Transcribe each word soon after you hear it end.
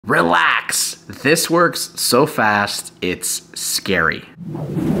Relax. This works so fast, it's scary.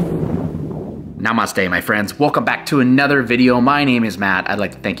 Namaste, my friends. Welcome back to another video. My name is Matt. I'd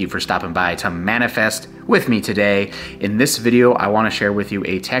like to thank you for stopping by to manifest with me today. In this video, I want to share with you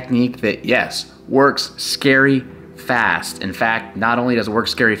a technique that, yes, works scary fast. In fact, not only does it work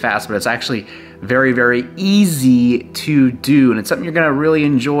scary fast, but it's actually very, very easy to do. And it's something you're going to really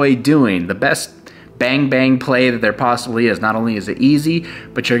enjoy doing. The best bang play that there possibly is. Not only is it easy,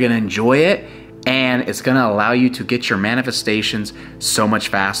 but you're going to enjoy it, and it's going to allow you to get your manifestations so much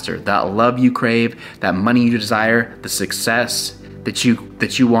faster. That love you crave, that money you desire, the success that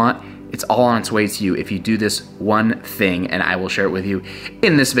you want, it's all on its way to you if you do this one thing, and I will share it with you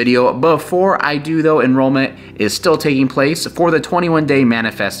in this video. Before I do though, enrollment is still taking place for the 21-day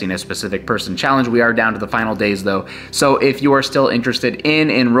Manifesting a Specific Person Challenge. We are down to the final days though, so if you are still interested in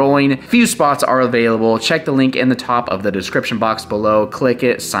enrolling, few spots are available. Check the link in the top of the description box below, click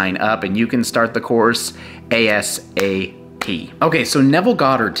it, sign up, and you can start the course ASAP. Okay, so Neville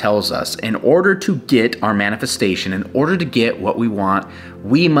Goddard tells us in order to get our manifestation, in order to get what we want,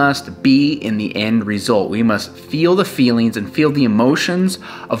 we must be in the end result. We must feel the feelings and feel the emotions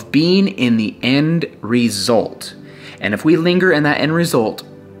of being in the end result. And if we linger in that end result,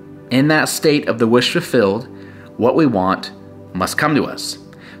 in that state of the wish fulfilled, what we want must come to us.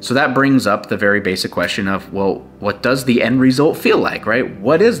 So that brings up the very basic question of, well, what does the end result feel like, right?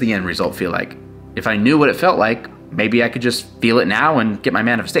 What does the end result feel like? If I knew what it felt like, maybe I could just feel it now and get my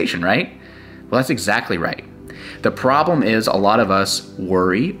manifestation, right? Well, that's exactly right. The problem is a lot of us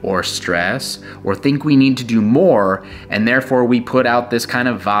worry or stress or think we need to do more, and therefore we put out this kind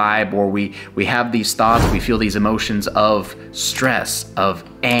of vibe, or we have these thoughts, we feel these emotions of stress, of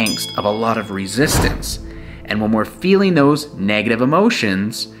angst, of a lot of resistance. And when we're feeling those negative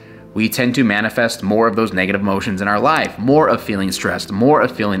emotions, we tend to manifest more of those negative emotions in our life, more of feeling stressed, more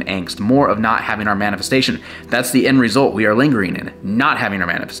of feeling angst, more of not having our manifestation. That's the end result we are lingering in, not having our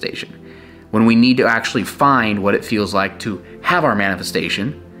manifestation. When we need to actually find what it feels like to have our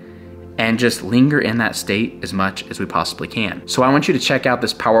manifestation and just linger in that state as much as we possibly can. So I want you to check out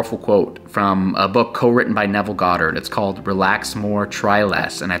this powerful quote from a book co-written by Neville Goddard. It's called Relax More, Try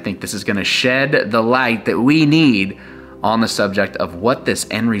Less. And I think this is gonna shed the light that we need on the subject of what this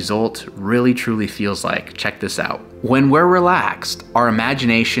end result really truly feels like. Check this out. When we're relaxed, our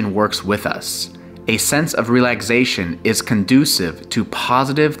imagination works with us. A sense of relaxation is conducive to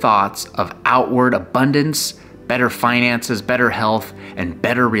positive thoughts of outward abundance, better finances, better health, and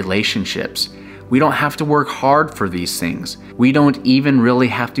better relationships. We don't have to work hard for these things. We don't even really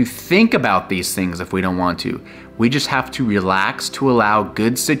have to think about these things if we don't want to. We just have to relax to allow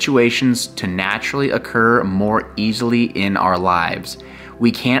good situations to naturally occur more easily in our lives.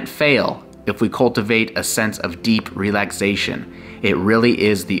 We can't fail if we cultivate a sense of deep relaxation. It really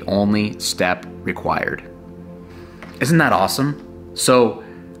is the only step required. Isn't that awesome? So,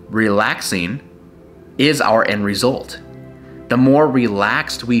 relaxing is our end result. The more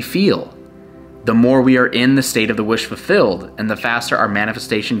relaxed we feel, the more we are in the state of the wish fulfilled, and the faster our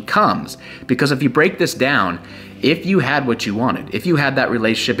manifestation comes. Because if you break this down, if you had what you wanted, if you had that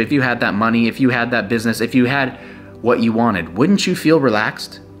relationship, if you had that money, if you had that business, if you had what you wanted, wouldn't you feel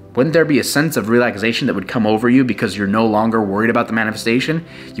relaxed? Wouldn't there be a sense of relaxation that would come over you because you're no longer worried about the manifestation?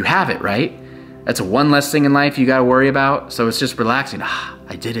 You have it, right? That's one less thing in life you gotta worry about, so it's just relaxing. Ah,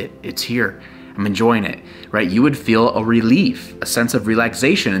 I did it, it's here, I'm enjoying it, right? You would feel a relief, a sense of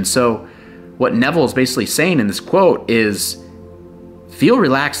relaxation. And so what Neville is basically saying in this quote is, feel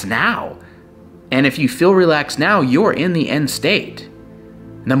relaxed now. And if you feel relaxed now, you're in the end state.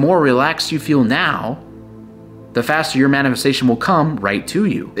 And the more relaxed you feel now, the faster your manifestation will come right to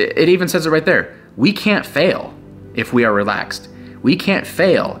you. It even says it right there. We can't fail if we are relaxed. We can't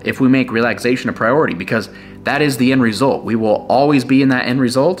fail if we make relaxation a priority, because that is the end result. We will always be in that end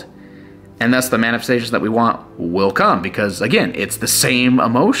result, and thus the manifestations that we want will come, because again, it's the same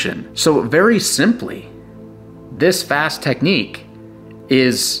emotion. So very simply, this fast technique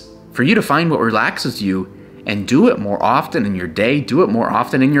is for you to find what relaxes you and do it more often in your day, do it more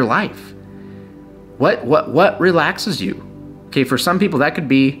often in your life. What relaxes you? Okay, for some people that could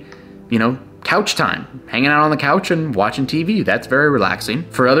be, couch time, hanging out on the couch and watching TV. That's very relaxing.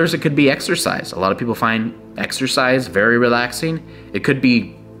 For others, it could be exercise. A lot of people find exercise very relaxing. It could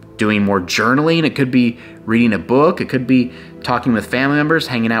be doing more journaling. It could be reading a book. It could be talking with family members,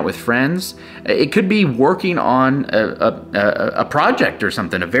 hanging out with friends. It could be working on a project or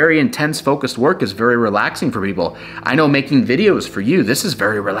something. A very intense, focused work is very relaxing for people. I know making videos for you, this is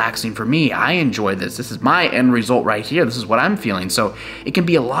very relaxing for me. I enjoy this. This is my end result right here. This is what I'm feeling. So it can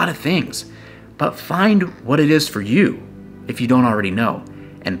be a lot of things, but find what it is for you if you don't already know.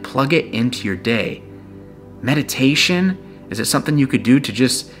 and plug it into your day. Meditation, is it something you could do to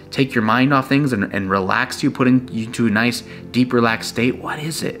just take your mind off things and relax you, put you into a nice, deep, relaxed state? What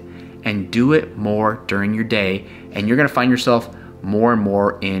is it? And do it more during your day, and you're gonna find yourself more and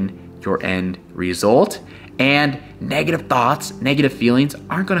more in your end result. And negative thoughts, negative feelings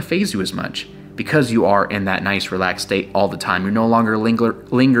aren't gonna faze you as much because you are in that nice, relaxed state all the time. You're no longer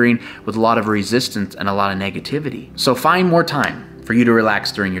lingering with a lot of resistance and a lot of negativity. So find more time for you to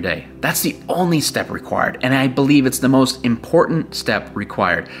relax during your day. That's the only step required, and I believe it's the most important step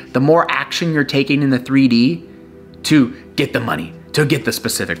required. The more action you're taking in the 3D to get the money, to get the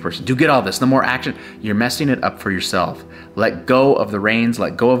specific person, to get all this, the more action, you're messing it up for yourself. Let go of the reins,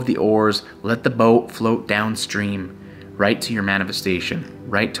 let go of the oars, let the boat float downstream, right to your manifestation,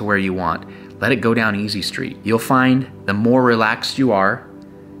 right to where you want. Let it go down easy street. You'll find the more relaxed you are,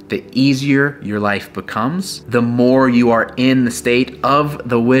 the easier your life becomes, the more you are in the state of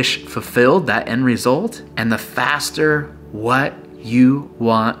the wish fulfilled, that end result, and the faster what you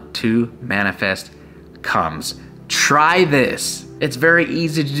want to manifest comes. Try this. It's very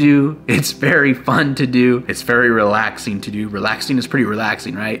easy to do. It's very fun to do. It's very relaxing to do. Relaxing is pretty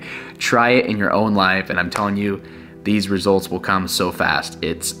relaxing, right? Try it in your own life, and I'm telling you, these results will come so fast.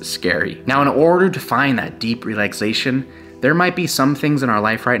 It's scary. Now, in order to find that deep relaxation, there might be some things in our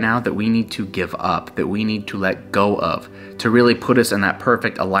life right now that we need to give up, that we need to let go of, to really put us in that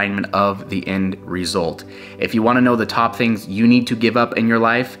perfect alignment of the end result. If you want to know the top things you need to give up in your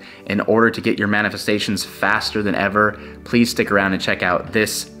life in order to get your manifestations faster than ever, please stick around and check out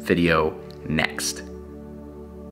this video next.